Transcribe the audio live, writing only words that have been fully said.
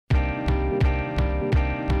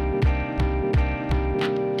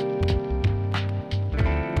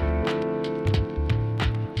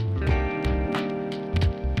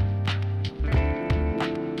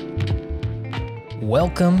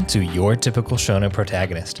Welcome to Your Typical Shonen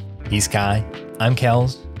Protagonist. He's Kai, I'm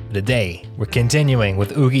Kels. Today, we're continuing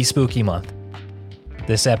with Oogie Spooky Month.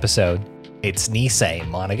 This episode, it's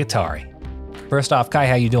Nisemonogatari. First off, Kai,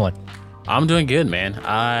 how you doing? I'm doing good, man.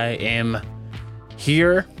 I am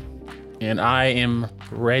here, and I am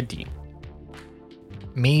ready.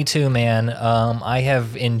 Me too, man. I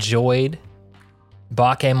have enjoyed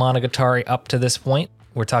Bakemonogatari up to this point.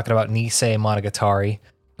 We're talking about Nisemonogatari,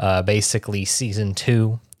 basically season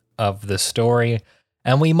 2 of the story.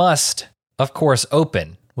 And we must, of course,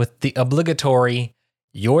 open with the obligatory,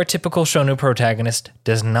 your typical shonen protagonist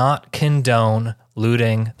does not condone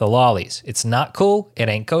looting the lollies. It's not cool. It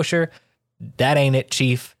ain't kosher. That ain't it,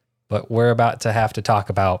 chief. But we're about to have to talk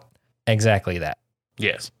about exactly that.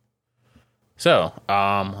 Yes. So,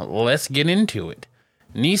 let's get into it.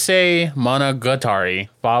 Nisemonogatari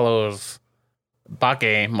follows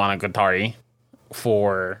Bakemonogatari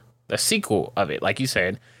for the sequel of it, like you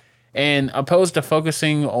said. And opposed to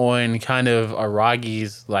focusing on kind of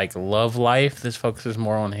Aragi's like love life, this focuses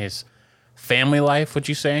more on his family life, would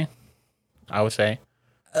you say? I would say.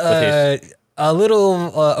 A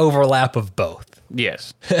little overlap of both.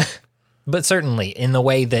 Yes. But certainly in the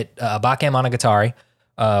way that Bakemonogatari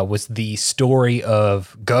was the story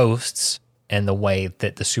of ghosts and the way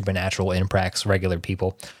that the supernatural impacts regular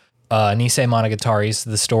people. Nisemonogatari is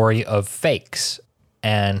the story of fakes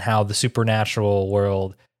and how the supernatural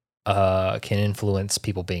world can influence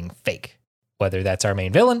people being fake. Whether that's our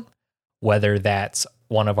main villain, whether that's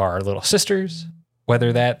one of our little sisters,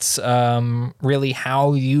 whether that's really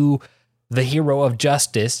how you, the hero of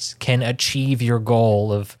justice, can achieve your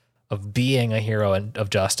goal of being a hero of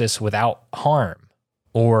justice without harm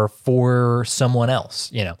or for someone else,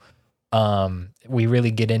 you know. We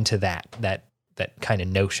really get into that kind of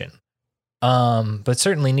notion. But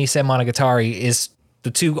certainly Nisemonogatari is the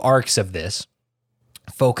two arcs of this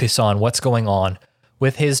focus on what's going on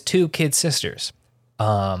with his two kid sisters.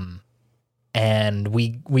 And we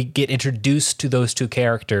get introduced to those two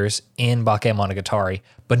characters in Bakemonogatari,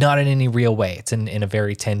 but not in any real way. It's in a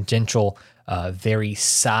very tangential, very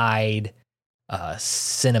side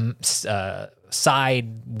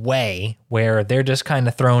way where they're just kind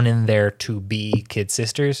of thrown in there to be kid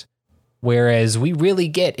sisters, whereas we really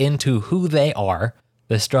get into who they are,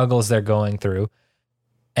 the struggles they're going through,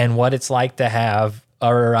 and what it's like to have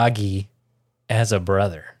Araragi as a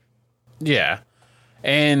brother. Yeah.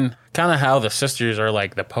 And kind of how the sisters are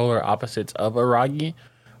like the polar opposites of Aragi.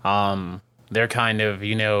 They're kind of,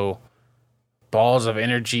 you know, balls of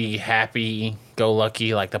energy, happy, go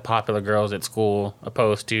lucky, like the popular girls at school,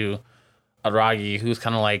 opposed to Aragi, who's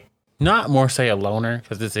kind of like, not more say a loner,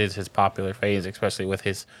 because this is his popular phase, especially with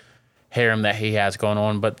his harem that he has going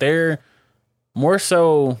on, but they're more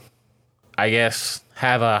so, I guess,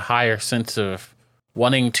 have a higher sense of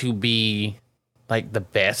wanting to be like the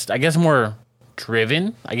best. I guess more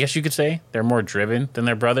driven, I guess you could say. They're more driven than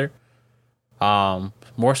their brother.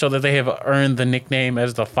 More so that they have earned the nickname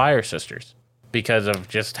as the Fire Sisters because of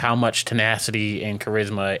just how much tenacity and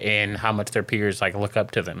charisma and how much their peers like look up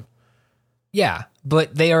to them. Yeah,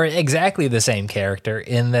 but they are exactly the same character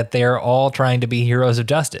in that they're all trying to be heroes of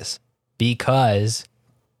justice because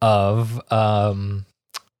of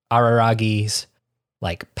Araragi's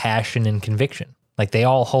like passion and conviction. Like they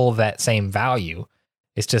all hold that same value.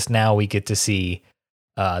 It's just now we get to see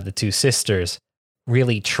the two sisters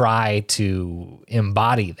really try to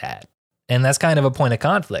embody that. And that's kind of a point of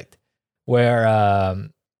conflict where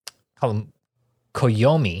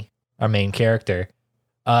Koyomi, our main character,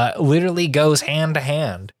 literally goes hand to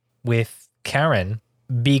hand with Karen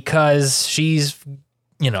because she's,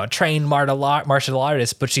 you know, a trained martial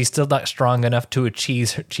artist, but she's still not strong enough to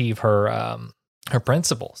achieve her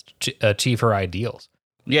principles, achieve her ideals.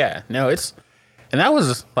 Yeah, no, and that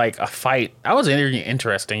was like a fight. That was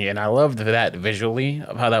interesting, and I loved that visually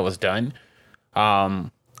of how that was done. I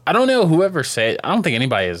don't know whoever said. I don't think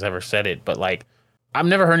anybody has ever said it, but like I've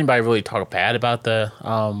never heard anybody really talk bad about the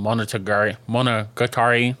Monogatari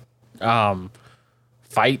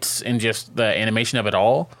fights and just the animation of it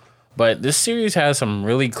all. But this series has some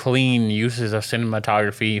really clean uses of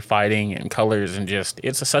cinematography, fighting, and colors, and just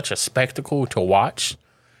it's such a spectacle to watch.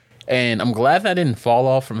 And I'm glad that didn't fall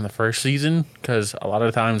off from the first season, because a lot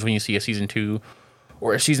of times when you see a season 2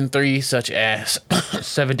 or a season 3, such as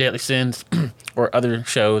Seven Deadly Sins or other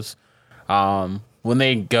shows, when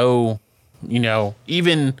they go, you know,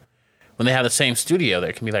 even when they have the same studio,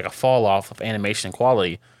 there can be like a fall off of animation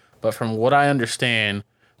quality. But from what I understand,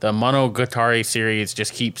 the Monogatari series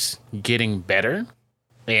just keeps getting better.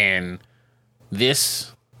 And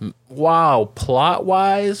this, while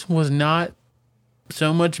plot-wise was not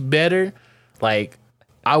so much better, like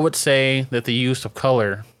I would say that the use of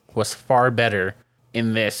color was far better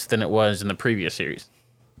in this than it was in the previous series.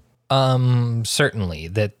 Certainly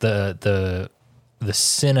that the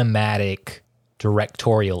cinematic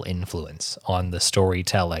directorial influence on the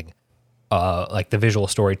storytelling, like the visual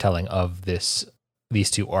storytelling of these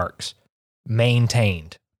two arcs,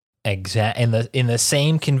 maintained in the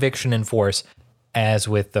same conviction and force as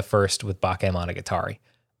with the first with Bakemonogatari.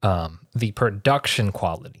 The production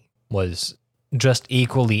quality was just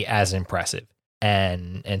equally as impressive,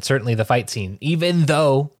 and certainly the fight scene, even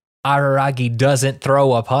though Araragi doesn't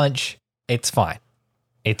throw a punch, it's fine.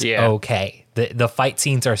 It's okay. The fight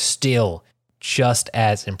scenes are still just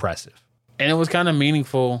as impressive. And it was kind of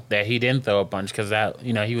meaningful that he didn't throw a punch because that,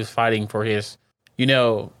 he was fighting for his,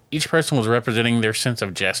 each person was representing their sense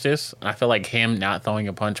of justice. And I feel like him not throwing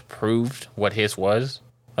a punch proved what his was.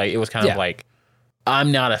 Like, it was kind of like,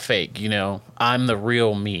 I'm not a fake, I'm the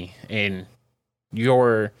real me. And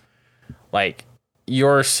your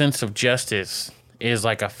sense of justice is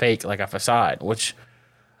like a fake, like a facade, which,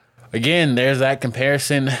 again, there's that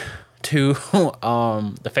comparison to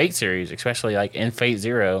the Fate series, especially like in Fate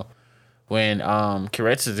Zero, when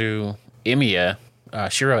Kiretsuzu Emiya,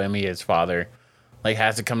 Shiro Emiya's father, like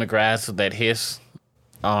has to come to grasp that his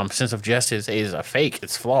sense of justice is a fake.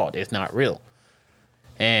 It's flawed. It's not real.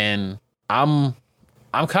 And I'm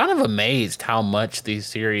kind of amazed how much these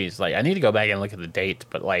series, like, I need to go back and look at the dates,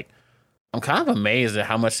 but like, I'm kind of amazed at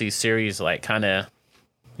how much these series like kind of,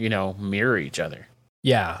 mirror each other.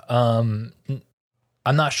 Yeah.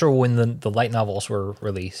 I'm not sure when the light novels were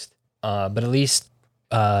released, but at least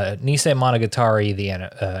Nisemonogatari, the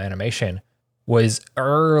animation, was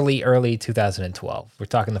early 2012. We're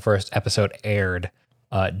talking the first episode aired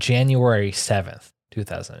January 7th,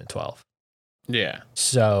 2012. Yeah.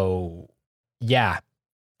 So, yeah,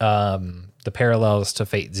 the parallels to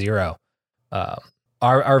Fate Zero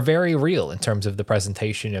are very real in terms of the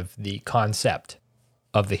presentation of the concept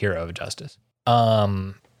of the hero of justice.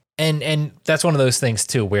 And that's one of those things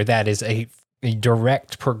too, where that is a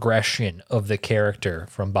direct progression of the character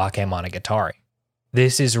from Bakemonogatari.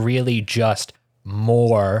 This is really just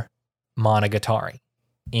more Monogatari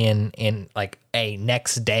in like a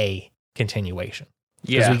next day continuation.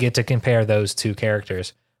 Because we get to compare those two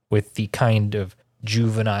characters with the kind of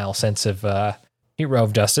juvenile sense of hero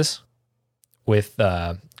of justice with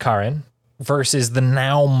Karen versus the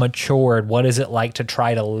now matured, what is it like to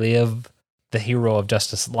try to live the hero of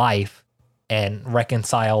justice life and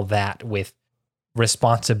reconcile that with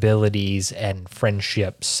responsibilities and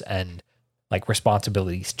friendships and like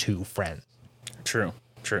responsibilities to friends. True.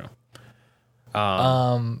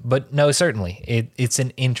 But no, certainly it's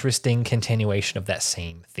an interesting continuation of that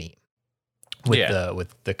same theme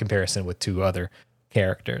with the comparison with two other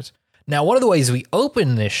characters. Now, one of the ways we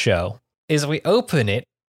open this show is we open it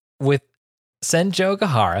with Senjo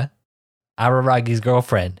Gahara, Araragi's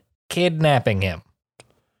girlfriend, kidnapping him.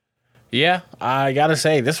 Yeah, I gotta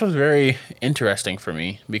say, this was very interesting for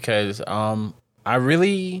me because I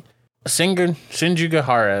really... Senju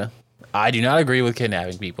Gahara, I do not agree with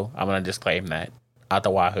kidnapping people. I'm gonna disclaim that out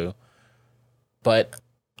the wahoo. But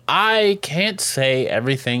I can't say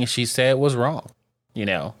everything she said was wrong.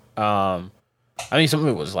 I mean, some of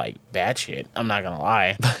it was like bad shit. I'm not gonna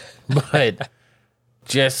lie. But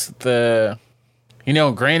just the...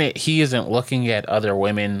 granted, he isn't looking at other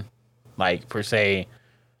women, like, per se,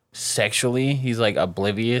 sexually. He's, like,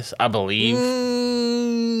 oblivious, I believe.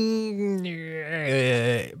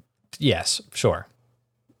 Yes, sure.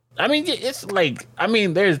 I mean, it's like...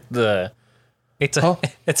 there's the... It's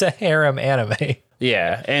a harem anime.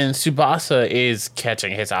 Yeah, and Tsubasa is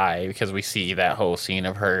catching his eye because we see that whole scene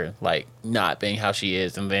of her, like, not being how she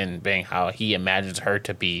is and then being how he imagines her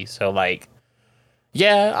to be. So, like,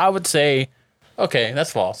 yeah, I would say... Okay,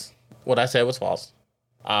 that's false. What I said was false.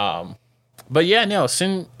 But yeah, no,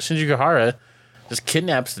 Shinji Gahara just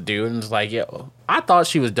kidnaps the dude and is like, yo, I thought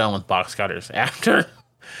she was done with box cutters. After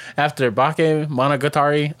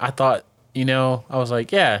Bakemonogatari, I thought, I was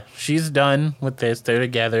like, yeah, she's done with this. They're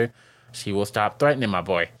together. She will stop threatening my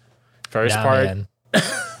boy. First part.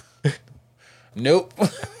 Nope.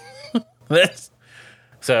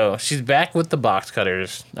 So she's back with the box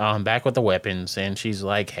cutters, back with the weapons, and she's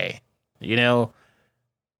like, hey,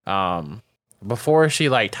 before she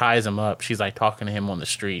like ties him up, she's like talking to him on the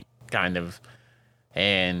street, kind of,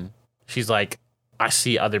 and she's like, I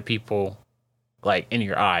see other people like in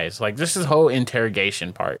your eyes. Like, this is whole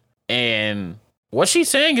interrogation part, and what she's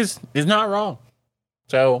saying is not wrong.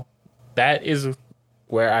 So that is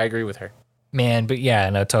where I agree with her. Man, but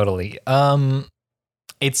yeah, no, totally.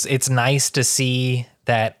 It's nice to see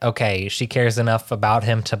that, okay, she cares enough about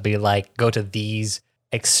him to be like, go to these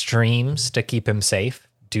extremes to keep him safe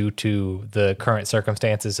due to the current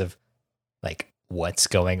circumstances of like what's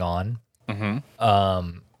going on.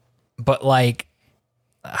 But like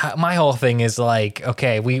my whole thing is like,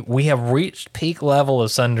 okay, we have reached peak level of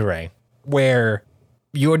tsundere where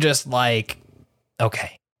you're just like,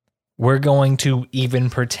 okay, we're going to even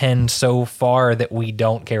pretend so far that we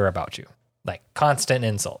don't care about you. Like constant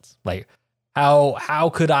insults. Like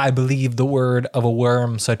how could I believe the word of a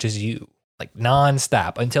worm such as you? Like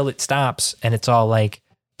nonstop until it stops and it's all like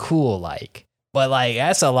cool, like. But like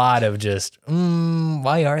that's a lot of just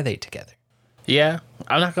why are they together? Yeah,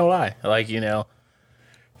 I'm not gonna lie. Like, you know,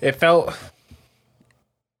 it felt.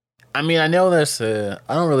 I mean, I know this. I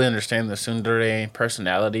don't really understand the tsundere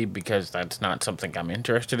personality because that's not something I'm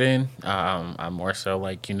interested in. I'm more so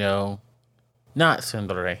like, you know, not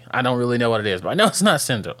tsundere. I don't really know what it is, but I know it's not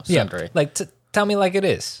tsundere. Yeah, like tell me like it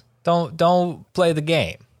is. Don't play the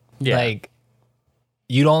game. Yeah. Like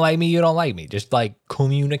you don't like me, you don't like me. Just like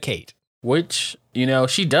communicate. Which, you know,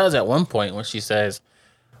 she does at one point when she says,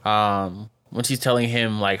 when she's telling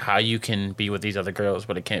him like how you can be with these other girls,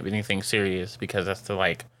 but it can't be anything serious because that's the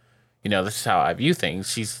like, you know, this is how I view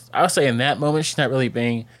things. I would say in that moment she's not really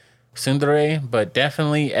being tsundere, but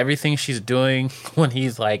definitely everything she's doing when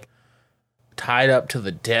he's like tied up to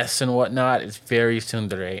the desk and whatnot is very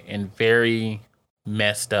tsundere and very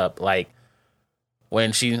messed up. Like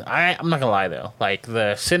when I'm not gonna lie though, like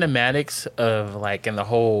the cinematics of like in the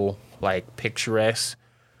whole like picturesque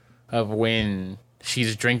of when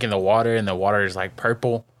she's drinking the water and the water is like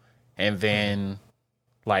purple and then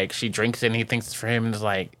like she drinks it and he thinks it's for him and it's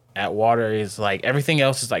like that water is like everything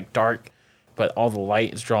else is like dark but all the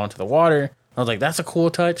light is drawn to the water. I was like, that's a cool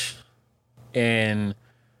touch. And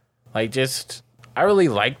like just I really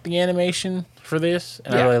liked the animation for this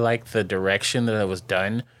and I really liked the direction that it was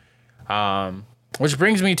done. Which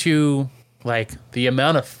brings me to like the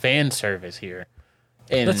amount of fan service here.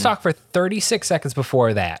 And let's talk for 36 seconds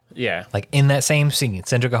before that. Yeah. Like in that same scene,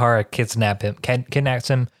 Senjugahara kidnaps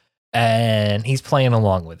him, and he's playing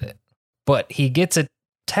along with it. But he gets a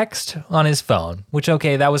text on his phone, which,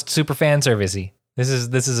 okay, that was super fan servicey. This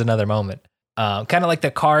is another moment. Kind of like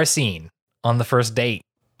the car scene on the first date.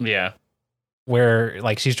 Yeah. Where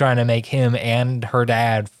like she's trying to make him and her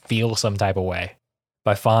dad feel some type of way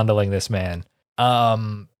by fondling this man.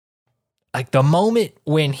 Like the moment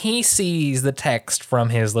when he sees the text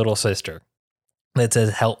from his little sister that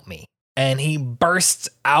says, help me, and he bursts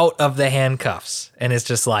out of the handcuffs and it's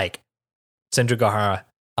just like, Senjugahara,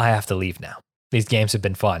 I have to leave now. These games have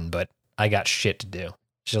been fun, but I got shit to do.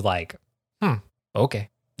 She's like, okay.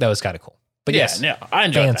 That was kind of cool. But yeah, yes, no, I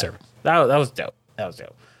enjoyed fan that. service. That was dope. That was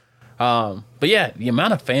dope. But yeah, the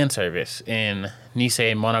amount of fan service in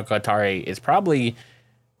Nisemonogatari is probably,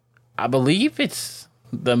 I believe it's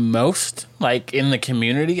the most like in the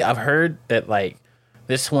community. I've heard that like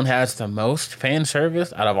this one has the most fan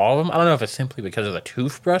service out of all of them. I don't know if it's simply because of the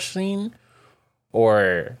toothbrush scene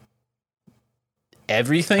or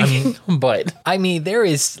everything, but I mean, there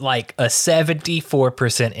is like a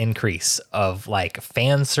 74% increase of like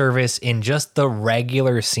fan service in just the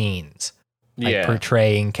regular scenes, like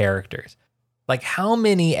portraying characters. Like how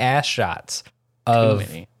many ass shots of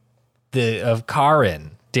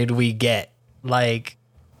Karin did we get? Like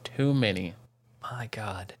too many. My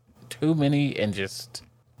God. Too many and just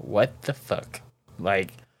what the fuck?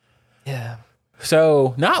 Like yeah.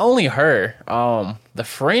 So not only her, the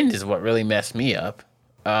friend is what really messed me up.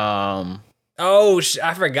 I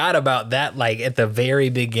forgot about that. Like at the very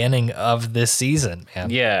beginning of this season, man.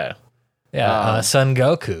 Yeah. Son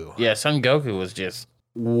Goku. Yeah, Son Goku was just,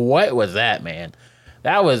 what was that, man?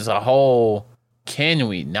 That was a whole, can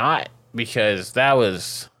we not? Because that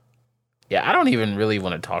was, I don't even really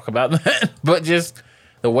want to talk about that, but just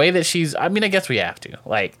the way that I guess we have to,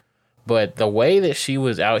 like, but the way that she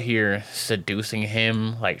was out here seducing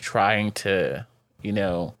him, like trying to, you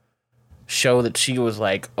know, show that she was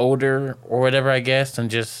like older or whatever, I guess, and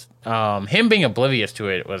just him being oblivious to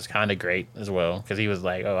it was kind of great as well, because he was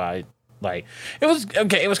like, it was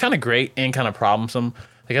okay. It was kind of great and kind of problemsome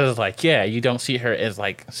because it's like, yeah, you don't see her as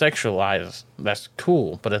like sexualized. That's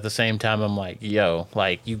cool, but at the same time, I'm like, yo,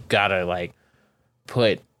 like you gotta like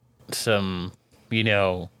put some, you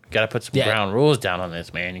know, gotta put some ground rules down on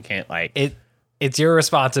this, man. You can't like it. It's your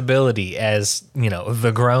responsibility as, you know,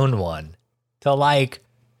 the grown one to like,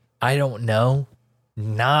 I don't know,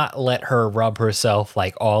 not let her rub herself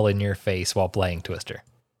like all in your face while playing Twister.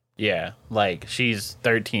 Yeah, like she's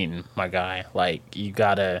 13, my guy. Like you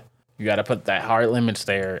gotta put that hard limits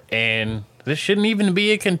there. And this shouldn't even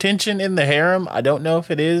be a contention in the harem. I don't know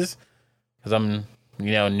if it is, because I'm,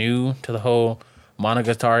 you know, new to the whole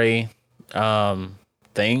Monogatari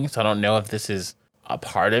thing, so I don't know if this is a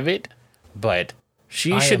part of it, but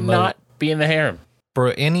she I should am not be in the harem.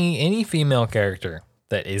 For any female character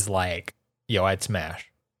that is like, yo, I'd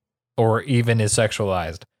smash, or even is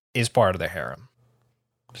sexualized, is part of the harem.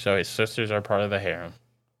 So his sisters are part of the harem.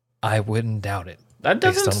 I wouldn't doubt it. That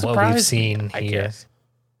doesn't based on surprise what we've seen me, I here. guess.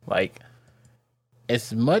 Like,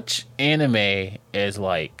 as much anime as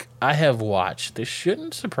like I have watched, this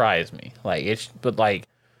shouldn't surprise me. But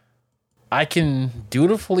I can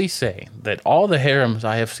dutifully say that all the harems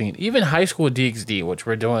I have seen, even High School DxD, which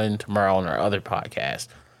we're doing tomorrow on our other podcast,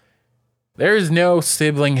 there is no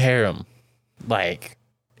sibling harem.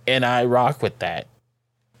 And I rock with that.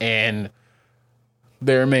 And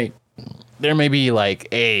there may be like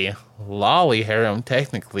a lolly harem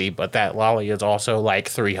technically, but that lolly is also like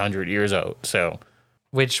 300 years old. So,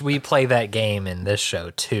 which we play that game in this show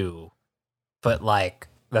too, but like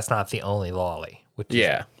that's not the only lolly.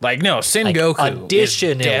 Yeah, Sengoku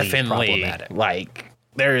additionally is definitely problematic. Like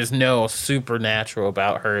there is no supernatural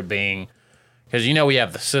about her being, because we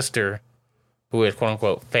have the sister who is quote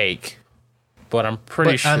unquote fake, but I'm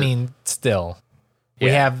pretty sure. I mean, still,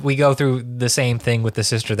 Yeah. we go through the same thing with the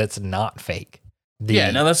sister that's not fake.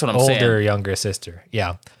 That's what I'm saying. Older, younger sister.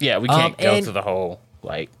 Yeah. Yeah, we can't go through the whole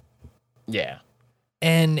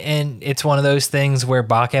And it's one of those things where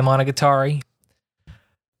Bakemonogatari,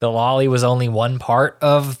 the lolly was only one part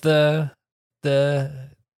of the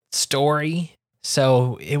story.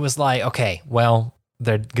 So it was like, okay, well,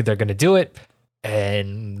 they're going to do it,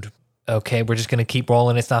 and okay, we're just going to keep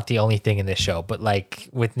rolling. It's not the only thing in this show, but like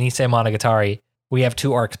with Nisemonogatari, we have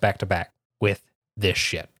 2 arcs back to back with this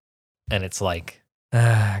shit. And it's like,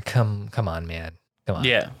 come on, man. Come on.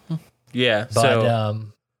 Yeah. Yeah.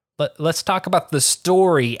 But let's talk about the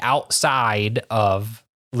story outside of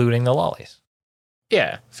looting the lollies.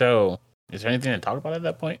 Yeah. So, is there anything to talk about at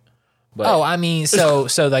that point? But, I mean, so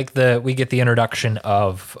like we get the introduction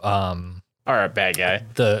of our bad guy.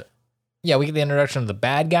 We get the introduction of the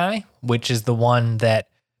bad guy, which is the one that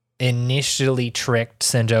initially tricked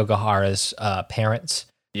Senjo Gahara's parents.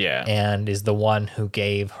 Yeah. And is the one who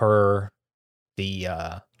gave her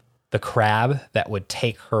the crab that would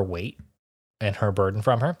take her weight and her burden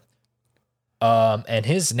from her. And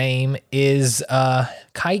his name is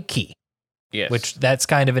Kaiki. Yes. Which that's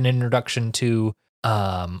kind of an introduction to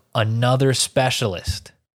another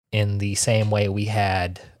specialist in the same way we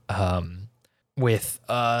had with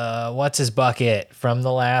what's his bucket from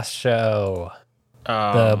the last show?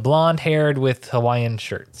 The blonde haired with Hawaiian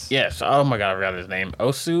shirts. Yes. Oh my god, I forgot his name.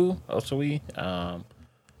 Osui.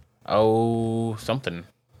 Something.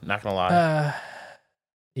 Not gonna lie.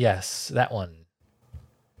 Yes, that one.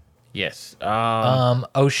 Yes.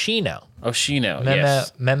 Oshino.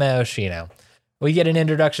 Yes. Meme Oshino. We get an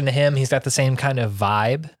introduction to him. He's got the same kind of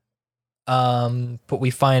vibe. But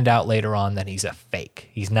we find out later on that he's a fake.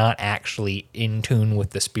 He's not actually in tune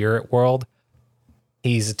with the spirit world.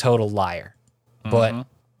 He's a total liar. But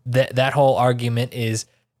that whole argument is,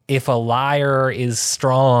 if a liar is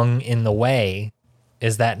strong in the way,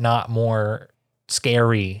 is that not more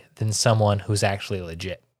scary than someone who's actually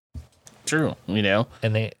legit? True.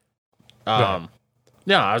 And they... No,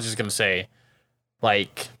 I was just gonna say,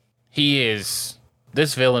 this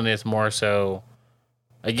villain is more so,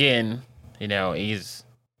 again,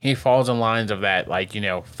 he falls in lines of that,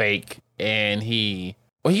 fake, and he's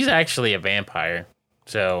actually a vampire,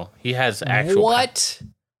 so he has actual... What?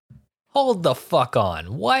 Hold the fuck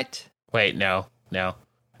on. What? Wait, no,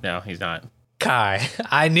 he's not. Kai,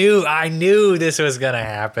 I knew this was gonna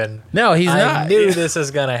happen. No, he's not. I knew this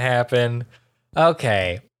was gonna happen.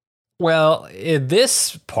 Okay. Well, in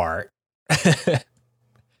this part,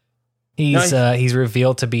 he's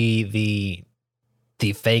revealed to be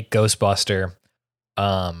the fake Ghostbuster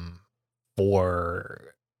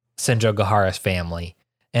for Senjo Gahara's family,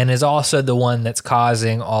 and is also the one that's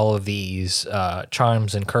causing all of these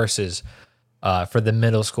charms and curses for the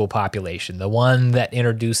middle school population. The one that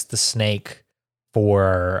introduced the snake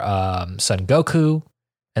for Son Goku,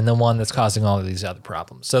 and the one that's causing all of these other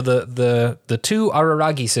problems. So the 2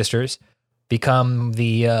 Araragi sisters become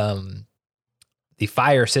the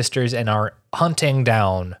Fire Sisters and are hunting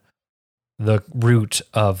down the root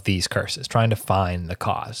of these curses, trying to find the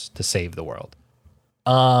cause to save the world.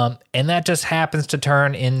 And that just happens to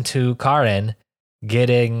turn into Karen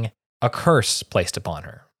getting a curse placed upon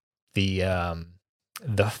her. The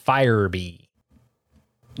fire bee.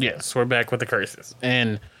 Yes, we're back with the curses.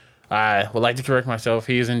 And I would like to correct myself.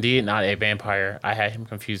 He is indeed not a vampire. I had him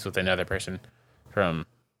confused with another person from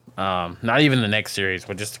not even the next series,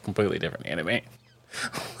 but just a completely different anime.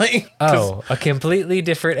 Like, Oh, a completely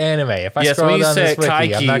different anime. If I Yes, scroll when you down this said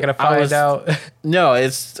wiki, I'm Kaiki, not gonna I was- find out. no,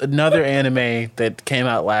 it's another anime that came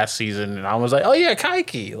out last season, and I was like, oh yeah,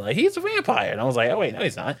 Kaiki, like he's a vampire, and I was like, oh wait, no,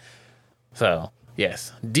 he's not. So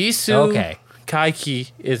yes, Disu Okay.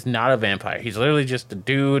 Kaiki is not a vampire. He's literally just a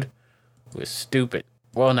dude who is stupid.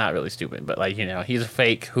 Well, not really stupid, but like he's a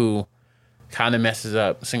fake who kind of messes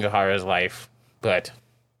up Singahara's life. But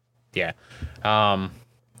yeah,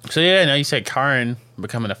 so yeah, now you said Karin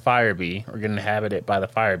becoming a fire bee or getting inhabited by the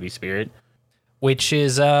fire bee spirit. Which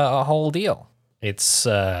is a whole deal. It's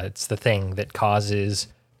the thing that causes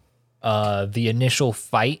the initial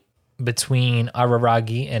fight between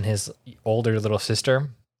Araragi and his older little sister,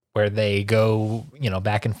 where they go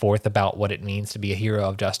back and forth about what it means to be a hero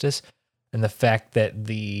of justice, and the fact that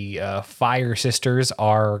the fire sisters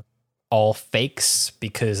are all fakes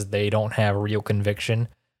because they don't have real conviction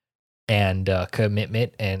and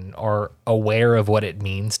commitment and are aware of what it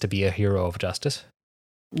means to be a hero of justice.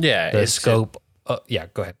 Yeah, The scope. Yeah,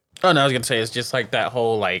 go ahead. Oh no, I was gonna say it's just like that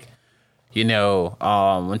whole like,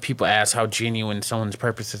 when people ask how genuine someone's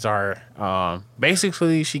purposes are,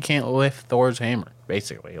 basically she can't lift Thor's hammer.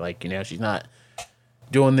 Basically, like she's not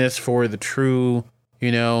doing this for the true,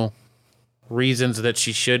 reasons that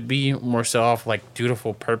she should be. More so off like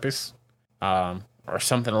dutiful purpose, or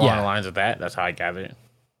something along the lines of that. That's how I gather it.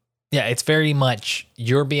 Yeah, it's very much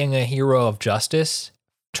you're being a hero of justice,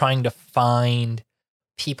 trying to find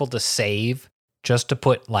people to save just to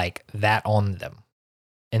put like that on them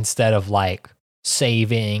instead of like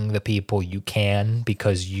saving the people you can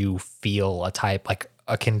because you feel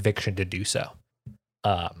a conviction to do so.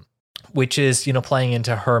 Which is, playing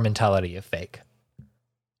into her mentality of fake,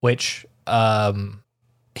 which Araragi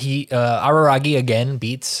again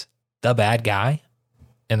beats the bad guy,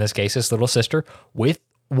 in this case his little sister, with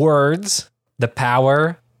words, the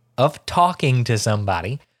power of talking to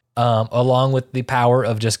somebody, along with the power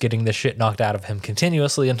of just getting the shit knocked out of him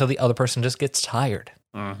continuously until the other person just gets tired.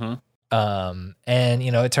 Mm-hmm. And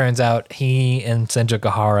it turns out he and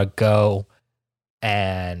Senjogahara go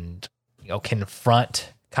and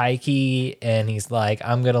confront Kaiki, and he's like,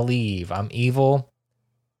 I'm gonna leave. I'm evil.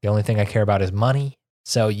 The only thing I care about is money.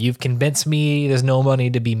 So you've convinced me there's no money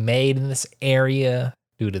to be made in this area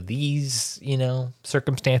due to these,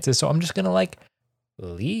 circumstances. So I'm just gonna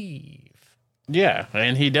leave. Yeah,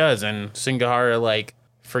 and he does, and Singahara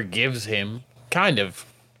forgives him, kind of.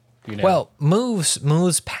 Well,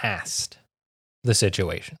 moves past the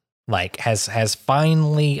situation. Has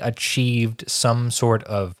finally achieved some sort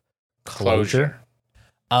of closure.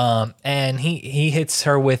 And he hits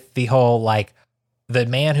her with the whole the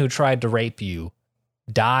man who tried to rape you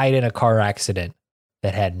died in a car accident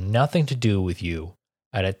that had nothing to do with you,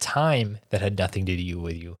 at a time that had nothing to do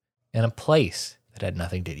with you, in a place that had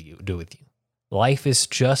nothing to do with you. Life is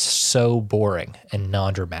just so boring and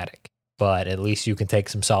non-dramatic, but at least you can take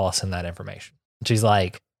some solace in that information. And she's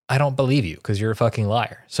like, I don't believe you because you're a fucking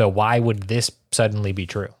liar. So why would this suddenly be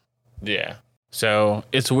true? Yeah. So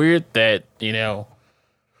it's weird that,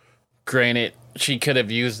 granted, she could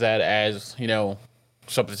have used that as,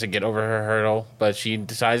 something to get over her hurdle, but she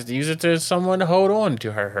decides to use it to someone to hold on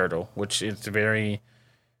to her hurdle, which is very,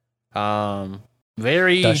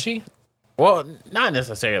 very... Does she? Well, not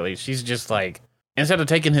necessarily. She's just instead of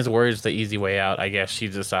taking his words the easy way out, I guess she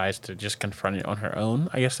decides to just confront it on her own.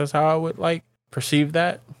 I guess that's how I would perceive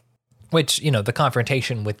that. Which, the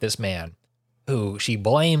confrontation with this man who she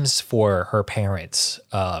blames for her parents'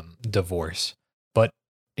 divorce, but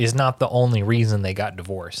is not the only reason they got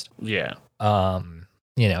divorced. Yeah.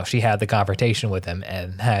 She had the confrontation with him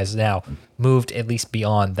and has now moved at least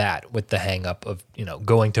beyond that with the hang up of,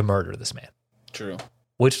 going to murder this man. True.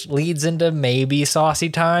 Which leads into maybe saucy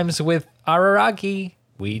times with Araragi.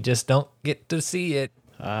 We just don't get to see it.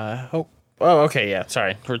 Hope. Oh, okay, yeah.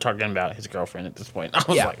 Sorry, we're talking about his girlfriend at this point. I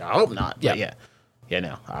was I hope not. But yeah.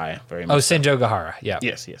 No, I very much. Oh, Senjogahara. Yeah.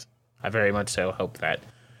 Yes. I very much so hope that.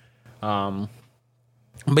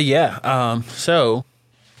 But yeah. So,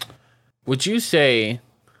 would you say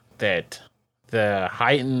that the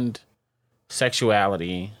heightened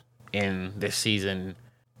sexuality in this season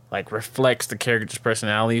reflects the characters'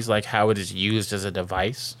 personalities, how it is used as a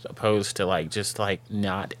device, opposed to just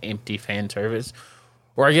not empty fan service?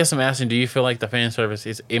 Or I guess I'm asking, do you feel like the fan service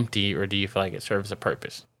is empty, or do you feel like it serves a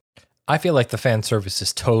purpose? I feel like the fan service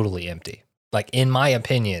is totally empty. In my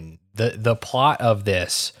opinion, the plot of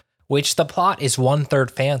this, which the plot is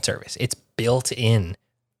 1/3 fan service, it's built in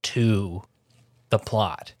to the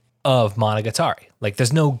plot of Monogatari.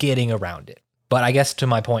 There's no getting around it. But I guess to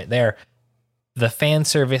my point there, the fan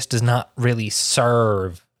service does not really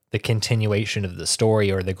serve the continuation of the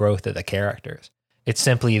story or the growth of the characters. It's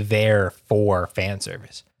simply there for fan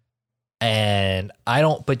service. And I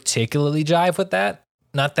don't particularly jive with that.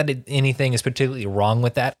 Not that anything is particularly wrong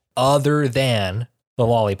with that other than the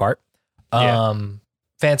lolly part. Fan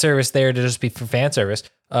service there to just be for fan service.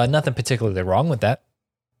 Nothing particularly wrong with that.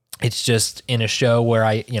 It's just in a show where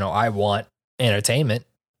I want entertainment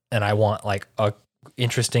and I want like a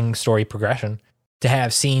interesting story progression, to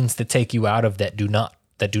have scenes that take you out of that do not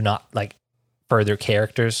like further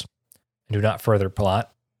characters and do not further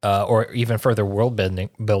plot, or even further world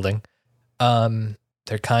building.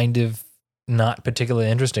 They're kind of not particularly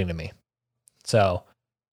interesting to me. So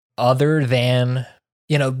other than,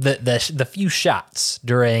 the few shots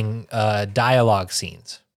during dialogue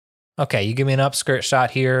scenes. Okay, you give me an upskirt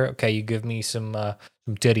shot here. Okay, you give me some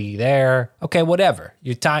titty there. Okay, whatever.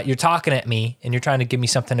 You're talking at me and you're trying to give me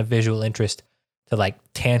something of visual interest to like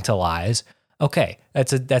tantalize. Okay,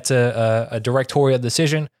 that's a directorial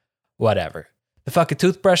decision. Whatever. The fucking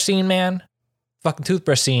toothbrush scene, man. Fucking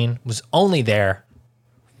toothbrush scene was only there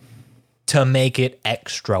to make it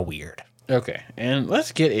extra weird. Okay, and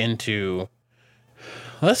let's get into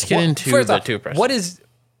the toothbrush.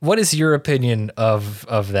 What is your opinion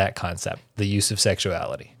of that concept, the use of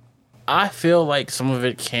sexuality? I feel like some of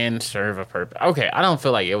it can serve a purpose. Okay, I don't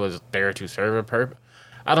feel like it was there to serve a purpose.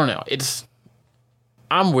 I don't know.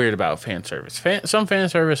 I'm weird about fan service. Some fan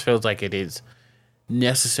service feels like it is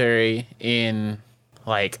necessary in,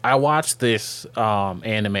 like, I watched this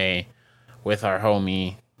anime with our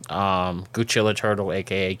homie, Guchilla Turtle,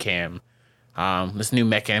 aka Cam. This new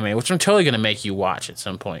mech anime, which I'm totally gonna make you watch at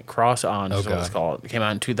some point. Cross On is what it's called. It came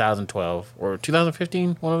out in 2012 or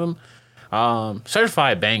 2015, one of them.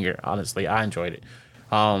 Certified banger, honestly. I enjoyed it.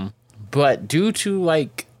 But due to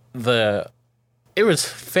like it was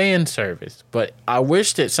fan service, but I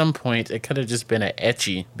wished at some point it could have just been an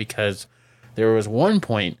ecchi, because there was one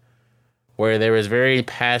point where there was very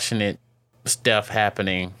passionate stuff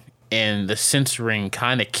happening and the censoring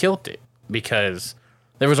kind of killed it, because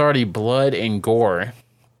there was already blood and gore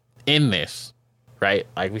in this, right?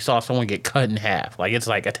 Like, we saw someone get cut in half. Like, it's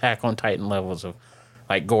like Attack on Titan levels of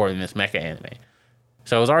like gore in this mecha anime.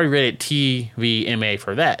 So it was already rated TVMA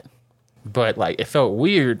for that. But like, it felt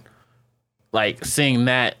weird like seeing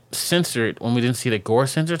that censored when we didn't see the gore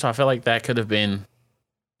censored. So I felt like that could have been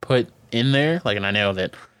put in there. Like, and I know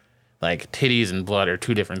that like titties and blood are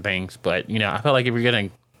two different things, but I felt like if you're gonna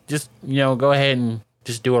just go ahead and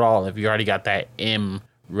just do it all if you already got that M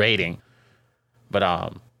rating.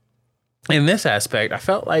 But in this aspect, I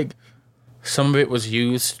felt like some of it was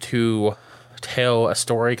used to tell a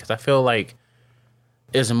story, because I feel like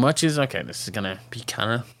as much as, okay, this is gonna be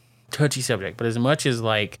kind of touchy subject, but as much as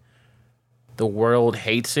like the world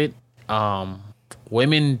hates it,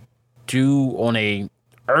 women do on a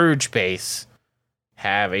urge base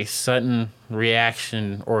have a sudden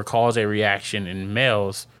reaction or cause a reaction in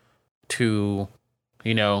males to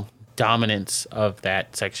dominance of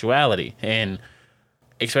that sexuality. And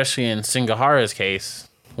especially in Singahara's case,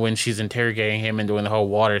 when she's interrogating him and doing the whole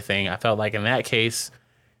water thing, I felt like in that case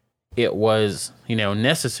it was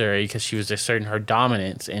necessary, because she was asserting her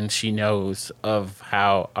dominance and she knows of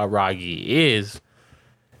how Aragi is.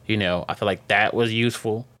 I feel like that was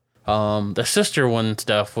useful. The sister one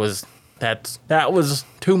stuff was that was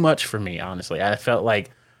too much for me, honestly. I felt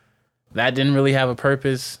like that didn't really have a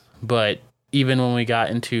purpose. But even when we got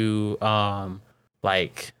into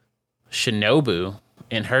like Shinobu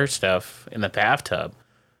and her stuff in the bathtub,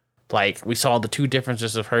 like, we saw the two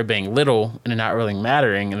differences of her being little and it not really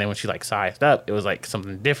mattering, and then when she like sized up, it was like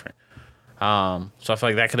something different. So I feel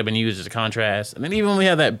like that could have been used as a contrast. And then even when we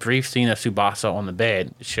have that brief scene of Tsubasa on the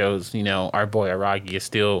bed, it shows our boy Aragi is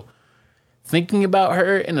still thinking about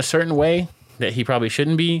her in a certain way that he probably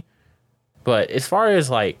shouldn't be. But as far as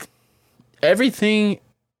like everything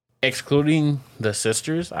excluding the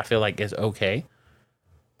sisters, I feel like is okay.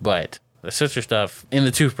 But the sister stuff in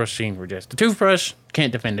the toothbrush scene were just... The toothbrush,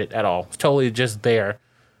 can't defend it at all. It's totally just there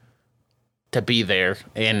to be there.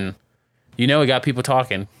 And, it got people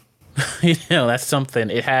talking. That's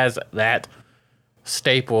something. It has that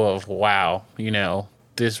staple of, wow,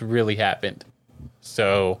 this really happened.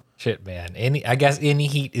 So... Shit, man. I guess any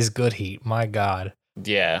heat is good heat. My God.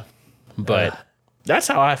 Yeah. But that's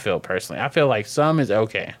how I feel personally. I feel like some is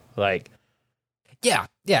okay. Like... Yeah.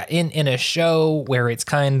 In a show where it's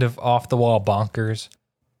kind of off the wall bonkers,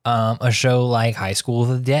 a show like High School of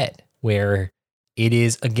the Dead, where it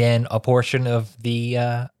is again a portion of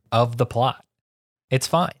the plot, it's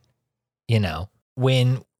fine.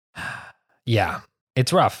 When, yeah,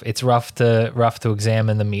 it's rough. It's rough to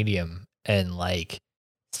examine the medium and like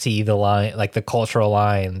see the cultural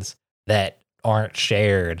lines that aren't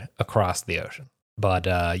shared across the ocean. But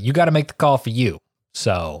you got to make the call for you.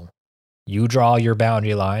 So you draw your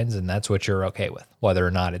boundary lines, and that's what you're okay with, whether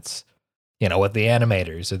or not it's, what the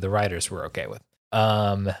animators or the writers were okay with.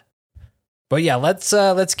 But yeah,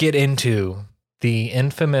 let's get into the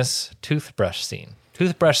infamous toothbrush scene.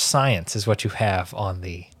 Toothbrush science is what you have on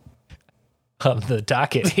the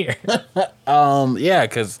docket here. Yeah,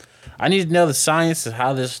 because I need to know the science of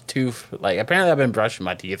how this tooth. Like, apparently, I've been brushing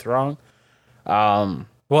my teeth wrong.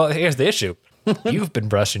 Well, here's the issue: you've been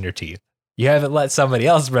brushing your teeth. You haven't let somebody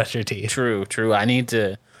else brush your teeth. True. I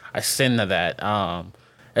sin to that.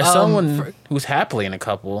 As someone who's happily in a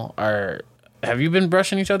couple, have you been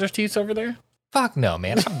brushing each other's teeth over there? Fuck no,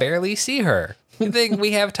 man. I barely see her. You think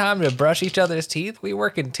we have time to brush each other's teeth? We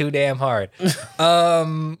working too damn hard.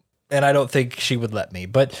 And I don't think she would let me.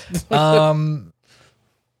 But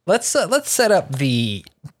let's set up the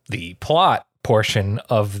plot portion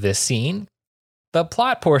of this scene. The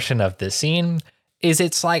plot portion of this scene is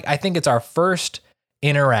I think it's our first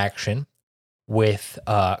interaction with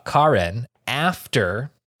Karen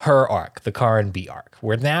after her arc, the Karen B arc.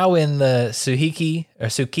 We're now in the Tsukihi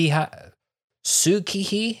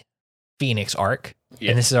Phoenix arc,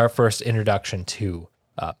 and this is our first introduction to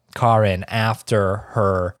Karen after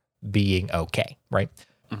her being okay, right?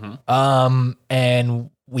 Mm-hmm. And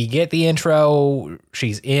we get the intro.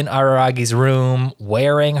 She's in Araragi's room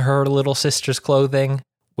wearing her little sister's clothing,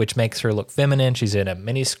 which makes her look feminine. She's in a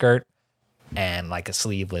mini skirt and like a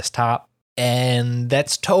sleeveless top. And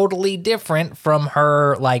that's totally different from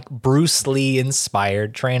her like Bruce Lee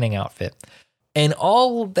inspired training outfit. And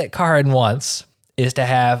all that Karen wants is to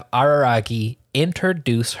have Araragi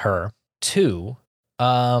introduce her to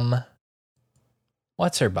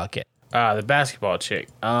what's her bucket? The basketball chick.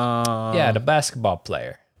 Yeah, the basketball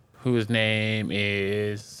player. Whose name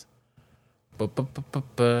is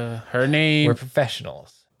her name. We're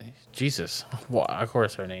professionals. Jesus. Well, of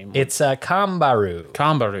course her name. It's Kambaru.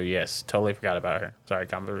 Kambaru, yes. Totally forgot about her. Sorry,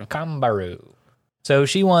 Kambaru. Kambaru. So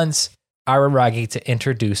she wants Araragi to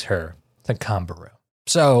introduce her to Kambaru.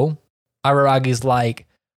 So Araragi's like,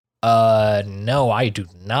 no, I do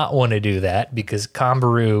not want to do that because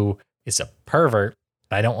Kambaru is a pervert.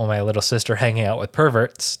 I don't want my little sister hanging out with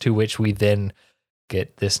perverts, to which we then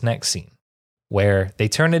get this next scene where they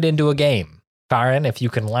turn it into a game. Karen, if you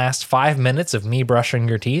can last 5 minutes of me brushing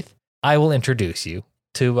your teeth, I will introduce you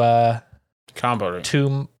to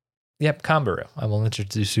Kambaru. Kambaru. I will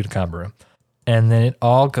introduce you to Kambaru. And then it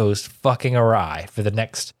all goes fucking awry for the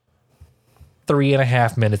next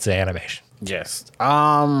 3.5 minutes of animation. Yes.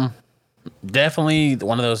 Definitely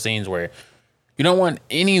one of those scenes where you don't want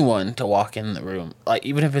anyone to walk in the room. Like,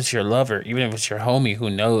 even if it's your lover, even if it's your homie who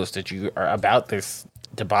knows that you are about this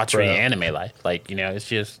debauchery anime life. Like, it's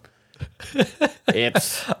just...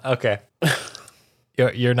 It's... Okay.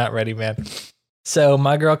 You're not ready, man. So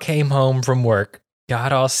my girl came home from work,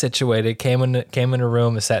 got all situated, came in her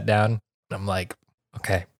room and sat down. I'm like,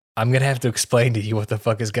 okay, I'm going to have to explain to you what the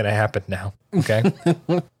fuck is going to happen now. Okay.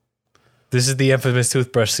 This is the infamous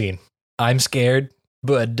toothbrush scene. I'm scared,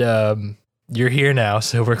 but you're here now,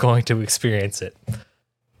 so we're going to experience it.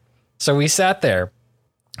 So we sat there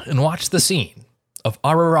and watched the scene of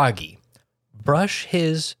Araragi brush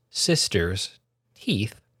his sister's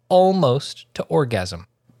teeth almost to orgasm.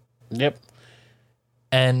 Yep.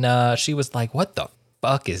 And she was like, what the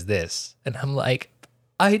fuck is this? And I'm like,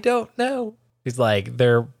 I don't know. He's like,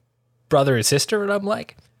 they're brother and sister? And I'm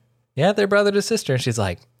like, yeah, they're brother and sister. And she's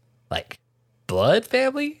like, blood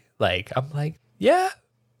family? I'm like, yeah,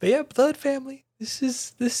 blood family. This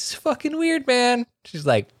is fucking weird, man. She's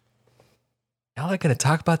like, y'all are gonna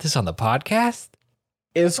talk about this on the podcast?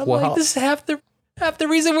 This is half the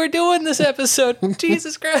reason we're doing this episode.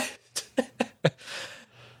 Jesus Christ.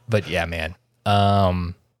 But yeah, man.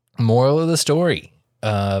 Moral of the story.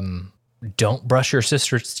 Don't brush your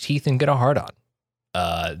sister's teeth and get a hard on.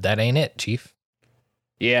 That ain't it, Chief.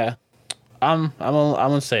 Yeah. I'm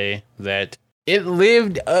gonna say that it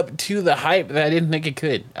lived up to the hype that I didn't think it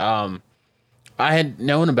could. I had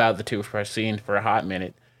known about the toothbrush scene for a hot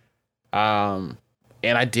minute.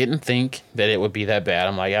 And I didn't think that it would be that bad.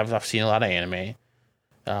 I'm like, I've seen a lot of anime.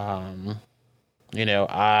 I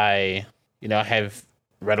have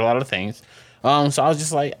read a lot of things. So I was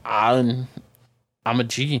just like, I'm a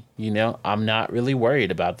G, I'm not really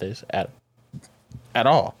worried about this at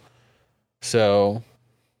all. So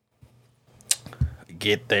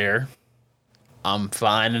get there, I'm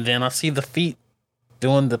fine, and then I see the feet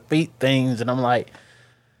doing the feet things, and I'm like,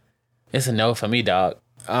 it's a no for me, dog.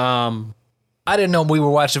 I didn't know we were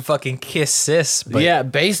watching fucking Kiss Sis, but yeah,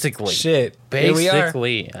 basically. Shit.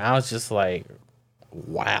 Basically. I was just like,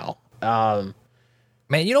 wow.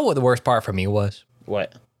 Man, you know what the worst part for me was?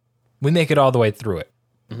 What? We make it all the way through it.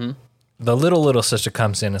 Mm-hmm. The little sister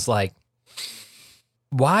comes in and is like,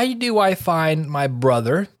 why do I find my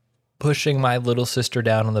brother pushing my little sister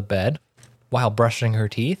down on the bed while brushing her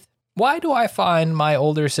teeth? Why do I find my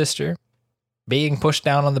older sister being pushed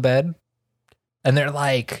down on the bed? And they're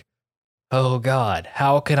like, oh God,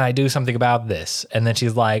 how can I do something about this? And then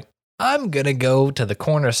she's like, I'm going to go to the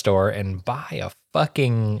corner store and buy a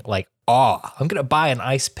fucking I'm going to buy an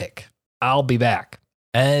ice pick. I'll be back.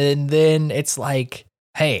 And then it's like,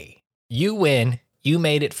 hey, you win. You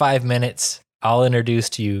made it 5 minutes. I'll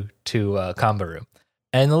introduce you to combo room.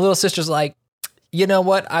 And the little sister's like, you know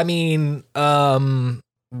what? I mean,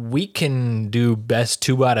 we can do best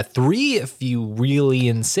 2 out of 3 if you really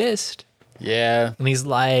insist. Yeah. And he's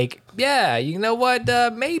like, yeah, you know what?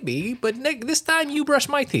 Maybe, but this time you brush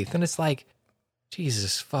my teeth. And it's like,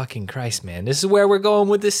 Jesus fucking Christ, man. This is where we're going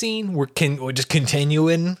with the scene. We're just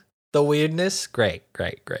continuing the weirdness. Great.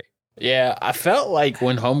 Yeah, I felt like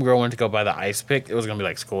when Homegirl went to go buy the ice pick, it was going to be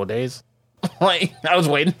like school days. Like, I was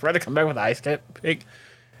waiting for her to come back with the ice pick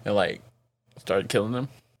and, started killing them.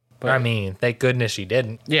 But I mean, thank goodness she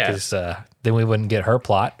didn't. Yeah. Because then we wouldn't get her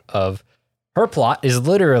plot of... Her plot is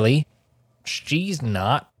literally, she's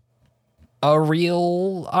not a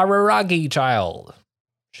real Araragi child.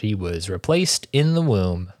 She was replaced in the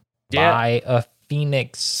womb by a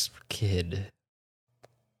Phoenix kid.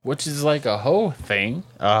 Which is like a whole thing.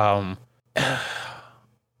 I'm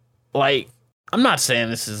not saying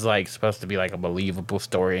this is supposed to be a believable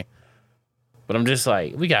story, but I'm just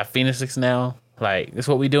we got Phoenix now. This is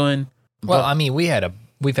what we doing. Well, I mean, we've had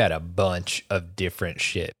a bunch of different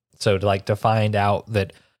shit. So to find out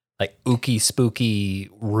that ooky spooky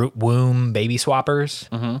womb baby swappers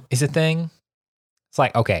is a thing. It's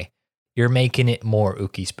like, okay, you're making it more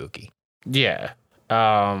ooky spooky. Yeah.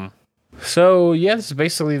 So yeah, this is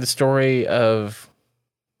basically the story of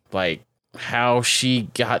how she's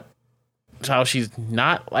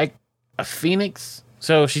not a phoenix.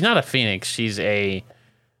 So she's not a phoenix. She's a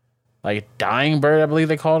dying bird, I believe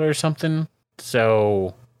they called her or something.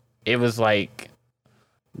 So it was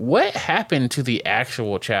what happened to the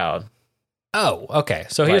actual child? Oh, okay.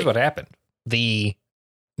 So here's what happened. The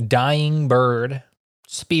dying bird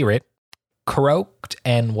spirit croaked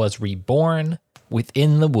and was reborn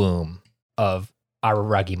within the womb of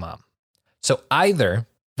Araragi mom. So either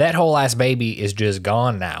that whole ass baby is just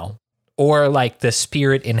gone now, or the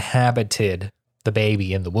spirit inhabited the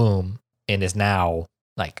baby in the womb and is now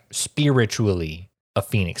spiritually a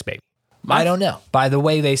phoenix baby. I don't know. By the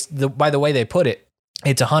way they put it,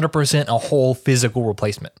 it's 100% a whole physical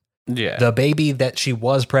replacement. Yeah. The baby that she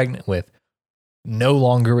was pregnant with no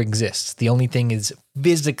longer exists. The only thing is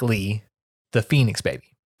physically the phoenix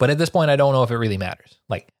baby. But at this point, I don't know if it really matters.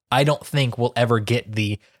 I don't think we'll ever get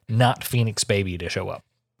the not phoenix baby to show up.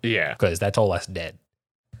 Yeah. Because that's all less dead.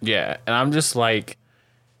 Yeah. And I'm just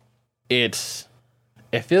it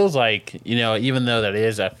feels even though that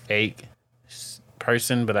is a fake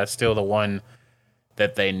person, but that's still the one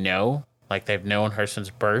that they know. They've known her since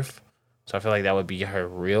birth. So I feel that would be her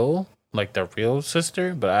real, the real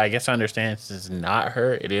sister. But I guess I understand this is not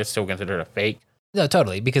her. It is still considered a fake. No,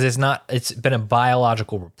 totally. Because it's been a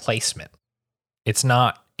biological replacement. It's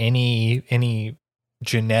not any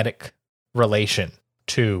genetic relation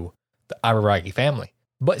to the Araragi family.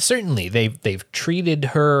 But certainly they've treated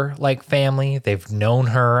her like family. They've known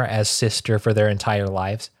her as sister for their entire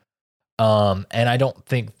lives. And I don't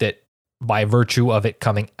think that by virtue of it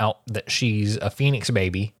coming out that she's a phoenix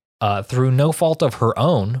baby, through no fault of her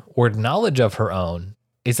own or knowledge of her own,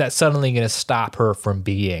 is that suddenly going to stop her from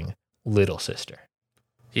being little sister.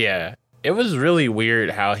 Yeah. It was really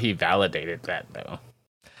weird how he validated that, though.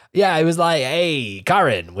 Yeah, it was like, hey,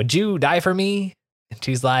 Karen, would you die for me? And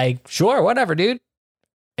she's like, sure, whatever, dude.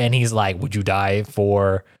 And he's like, would you die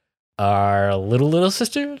for our little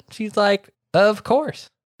sister? She's like, of course.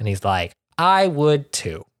 And he's like, I would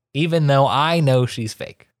too, even though I know she's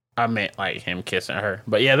fake. I meant him kissing her.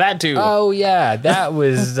 But yeah, that too. Oh, yeah, that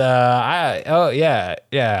was,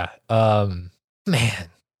 yeah. Man,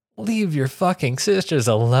 leave your fucking sisters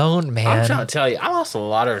alone, man. I'm trying to tell you, I lost a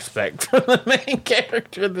lot of respect for the main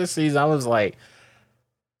character this season. I was like,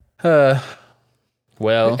 well.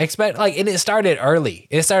 And it started early.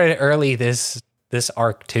 It started early this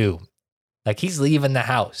arc too. He's leaving the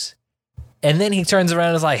house. And then he turns around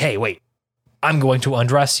and is like, hey, wait, I'm going to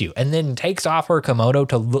undress you. And then takes off her kimono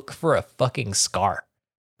to look for a fucking scar.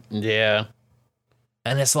 Yeah.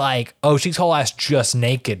 And it's like, oh, she's whole ass just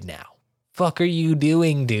naked now. Fuck are you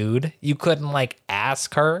doing, dude? You couldn't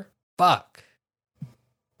ask her? Fuck.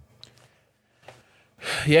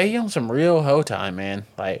 Yeah, he on some real hoe time, man.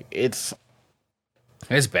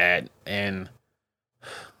 It's bad. And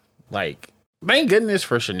like, thank goodness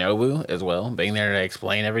for Shinobu as well, being there to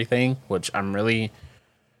explain everything, which I'm really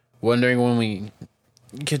wondering when we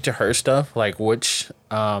get to her stuff, like which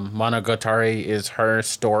Monogatari is her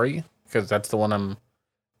story, because that's the one I'm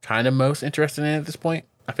kind of most interested in at this point,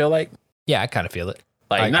 I feel like. Yeah, I kind of feel it.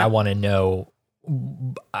 Like, I want to know.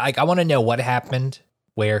 I want to know what happened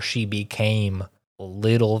where she became a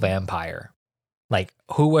little vampire. Like,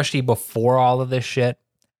 who was she before all of this shit?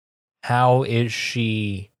 How is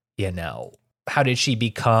she, how did she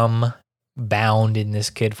become bound in this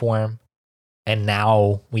kid form? And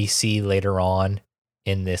now we see later on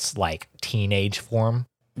in this like teenage form.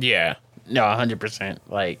 Yeah, no, 100%.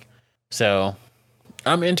 Like, so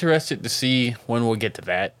I'm interested to see when we'll get to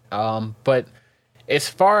that. But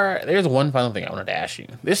there's one final thing I wanted to ask you.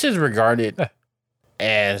 This is regarded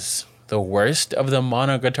as the worst of the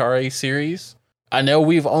Monogatari series. I know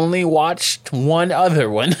we've only watched one other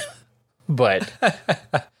one, but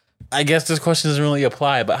I guess this question doesn't really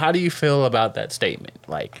apply. But how do you feel about that statement?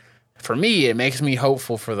 Like, for me, it makes me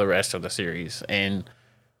hopeful for the rest of the series and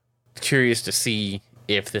curious to see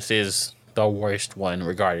if this is the worst one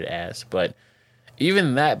regarded as. But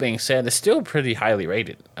even that being said, it's still pretty highly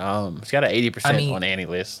rated. It's got an 80% on Annie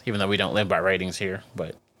list, even though we don't live by ratings here.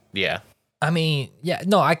 But yeah. I mean, yeah,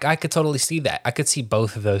 no, I could totally see that. I could see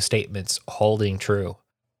both of those statements holding true.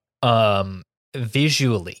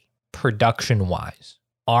 Visually, production-wise,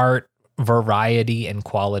 art, variety, and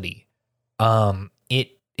quality.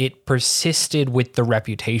 It persisted with the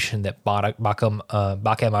reputation that Bake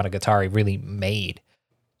Monogatari really made.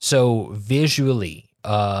 So visually,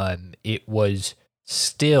 it was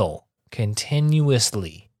still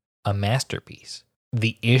continuously a masterpiece.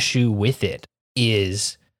 The issue with it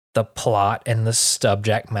is the plot and the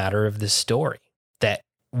subject matter of the story that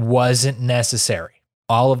wasn't necessary.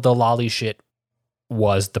 All of the lolly shit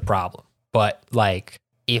was the problem. But like,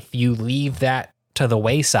 if you leave that to the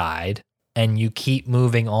wayside and you keep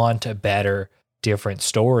moving on to better, different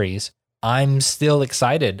stories, I'm still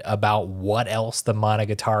excited about what else the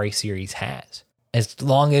Monogatari series has. As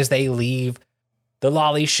long as they leave the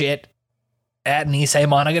lolly shit at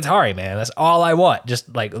Nisemonogatari, man. That's all I want.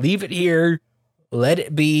 Just like leave it here. Let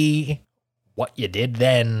it be what you did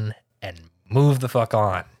then and move the fuck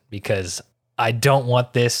on, because I don't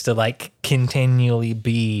want this to like continually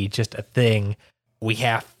be just a thing we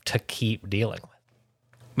have to keep dealing with.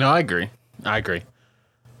 No, I agree.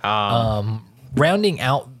 Rounding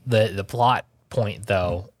out the plot point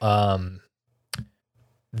though,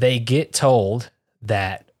 they get told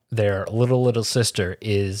that their little sister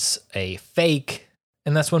is a fake,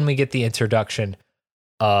 and that's when we get the introduction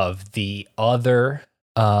of the other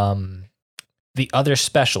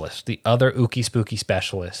specialist, the other Uki Spooky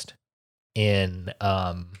specialist in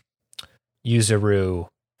Yuzuru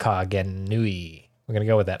Kagenui. We're gonna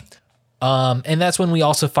go with that. And that's when we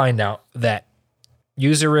also find out that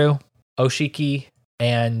Yuzuru, Oshiki,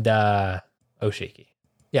 and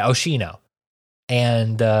Oshino,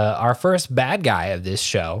 and our first bad guy of this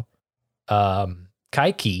show,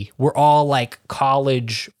 Kaiki, were all like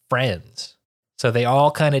college friends. So they all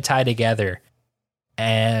kind of tie together,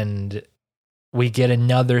 and we get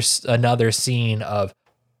another scene of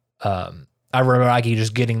Araragi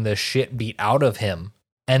just getting the shit beat out of him,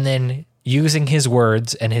 and then using his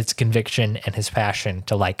words and his conviction and his passion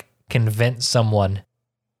to like convince someone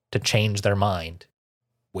to change their mind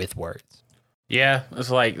with words. Yeah, it's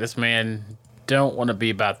like this man don't want to be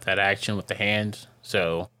about that action with the hands,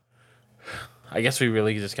 so I guess we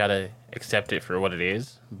really just gotta accept it for what it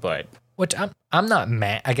is. But which I'm not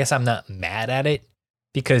mad. I guess I'm not mad at it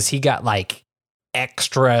because he got like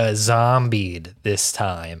extra zombied this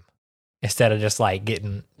time. Instead of just like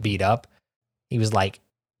getting beat up, he was like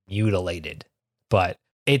mutilated. But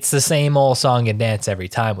it's the same old song and dance every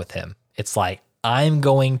time with him. It's like, I'm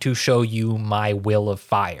going to show you my will of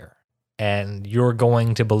fire, and you're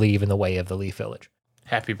going to believe in the way of the Leaf Village.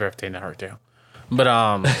 Happy birthday, Naruto.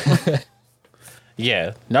 But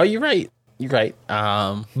yeah, no, you're right.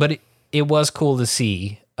 But it was cool to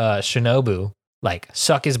see Shinobu like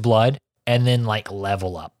suck his blood and then like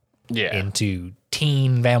level up into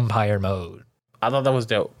teen vampire mode. I thought that was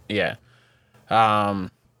dope. Yeah.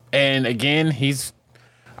 And again,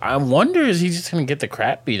 I wonder, is he just going to get the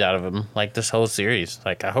crap beat out of him like this whole series?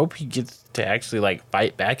 Like, I hope he gets to actually like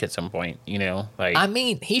fight back at some point, you know? Like, I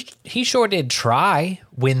mean, he sure did try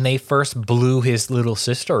when they first blew his little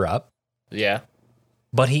sister up. Yeah.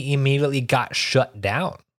 But he immediately got shut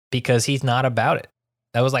down because he's not about it.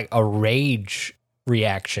 That was like a rage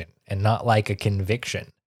reaction and not like a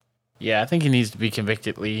conviction. Yeah, I think he needs to be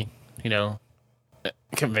convictedly,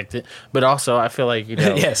 convicted. But also, I feel like,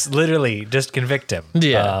 yes, literally, just convict him.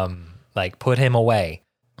 Yeah. Like, put him away.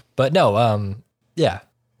 But no, yeah.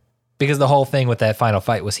 Because the whole thing with that final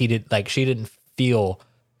fight was she didn't feel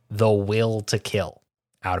the will to kill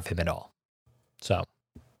out of him at all. So.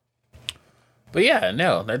 But yeah,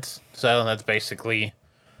 no, that's basically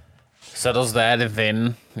settles that. And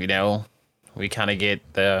then, we kind of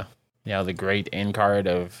get the great end card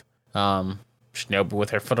of Shinobu with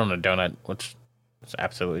her foot on a donut, which is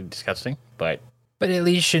absolutely disgusting. But at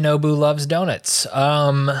least Shinobu loves donuts.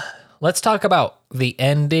 Let's talk about the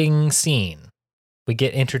ending scene. We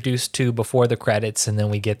get introduced to before the credits, and then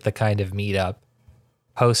we get the kind of meetup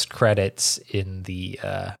post credits in the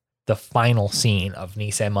final scene of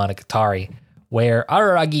Nisemonogatari, where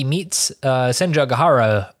Araragi meets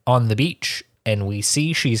Senjogahara on the beach, and we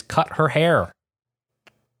see she's cut her hair,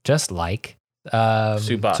 just like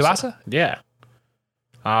Tsubasa. Yeah.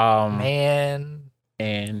 Man,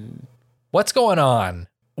 and what's going on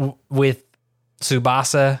with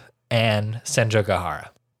Tsubasa and Senjogahara?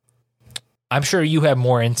 I'm sure you have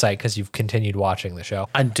more insight because you've continued watching the show.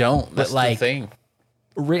 I don't. That's the thing.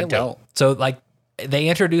 Really? I don't. So they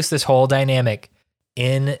introduced this whole dynamic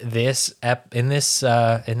in this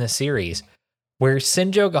series where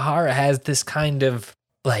Senjogahara has this kind of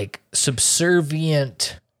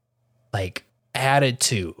subservient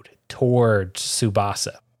attitude towards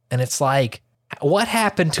Tsubasa. And it's what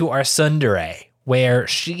happened to our tsundere where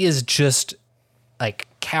she is just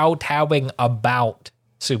kowtowing about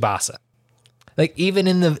Tsubasa? Even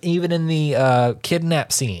in the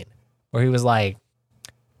kidnap scene where he was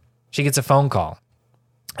she gets a phone call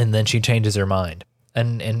and then she changes her mind.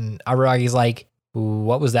 And Aragi's like,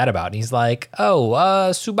 what was that about? And he's like,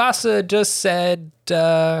 Tsubasa just said,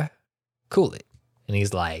 cool it. And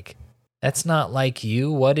he's like, that's not like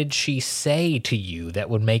you. What did she say to you that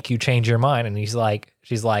would make you change your mind? And she's like,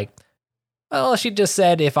 well, she just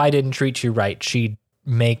said if I didn't treat you right, she'd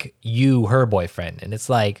make you her boyfriend. And it's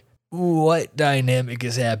like, what dynamic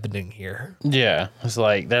is happening here? Yeah, it's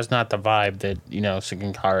that's not the vibe that,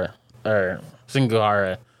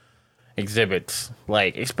 Sengohara exhibits.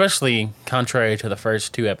 Especially contrary to the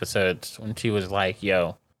first 2 episodes when she was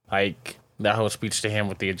that whole speech to him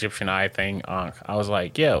with the Egyptian eye thing. I was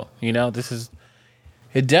like, it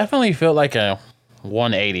definitely felt like a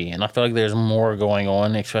 180. And I feel like there's more going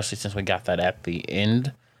on, especially since we got that at the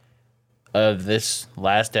end of this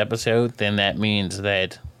last episode. Then that means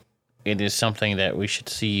that it is something that we should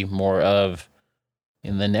see more of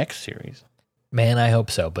in the next series. Man, I hope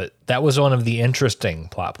so. But that was one of the interesting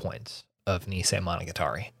plot points of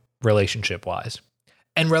Nisemonogatari, relationship-wise.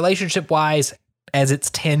 And relationship-wise, as it's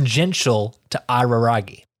tangential to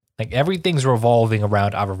Araragi. Everything's revolving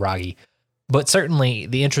around Araragi. But certainly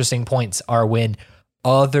the interesting points are when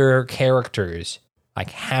other characters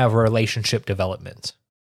have relationship developments.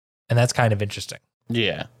 And that's kind of interesting.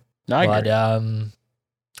 Yeah. No, I agree.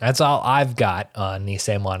 That's all I've got on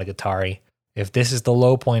Nisemonogatari. If this is the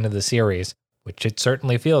low point of the series, which it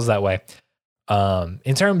certainly feels that way,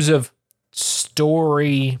 in terms of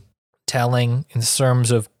storytelling, in terms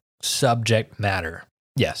of subject matter,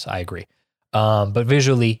 yes, I agree. But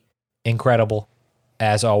visually, incredible.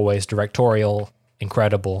 As always, directorial,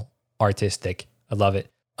 incredible, artistic. I love it.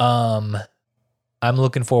 I'm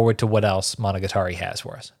looking forward to what else Monogatari has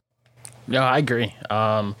for us. No, I agree.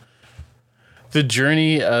 The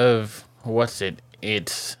journey of,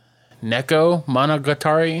 it's Neko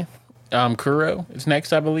Monogatari, Kuro is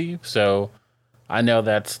next, I believe. So I know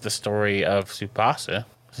that's the story of Tsubasa,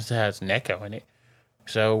 since it has Neko in it.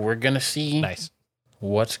 So we're going to see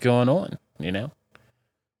what's going on,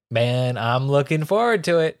 Man, I'm looking forward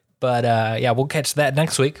to it. But we'll catch that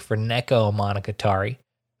next week for Neko Monogatari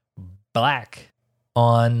Black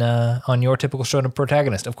on Your Typical Shonen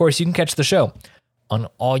Protagonist. Of course, you can catch the show on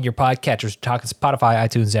all your podcatchers, talking Spotify,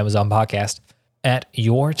 iTunes, Amazon Podcast, at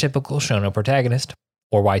Your Typical Shonen Protagonist,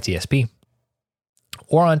 or YTSP.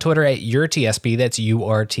 Or on Twitter at YourTSP, that's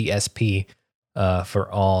URTSP, for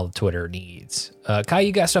all Twitter needs. Kai,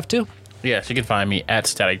 you got stuff too? Yes, you can find me at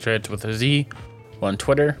Static Dreads with a Z on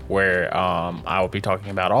Twitter, where I will be talking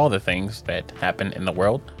about all the things that happen in the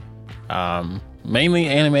world. Mainly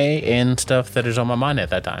anime and stuff that is on my mind at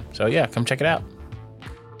that time. So yeah, come check it out.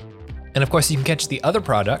 And of course, you can catch the other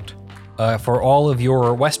product for all of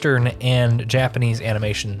your Western and Japanese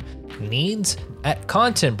animation needs at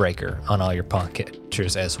Content Breaker on all your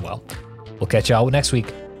podcatchers as well. We'll catch y'all next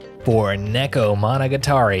week for Neko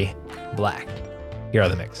Monogatari Black. Here are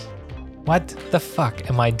the mix. What the fuck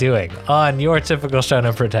am I doing on Your Typical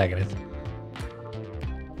Shonen Protagonist?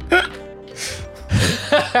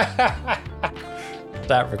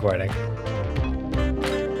 Stop recording.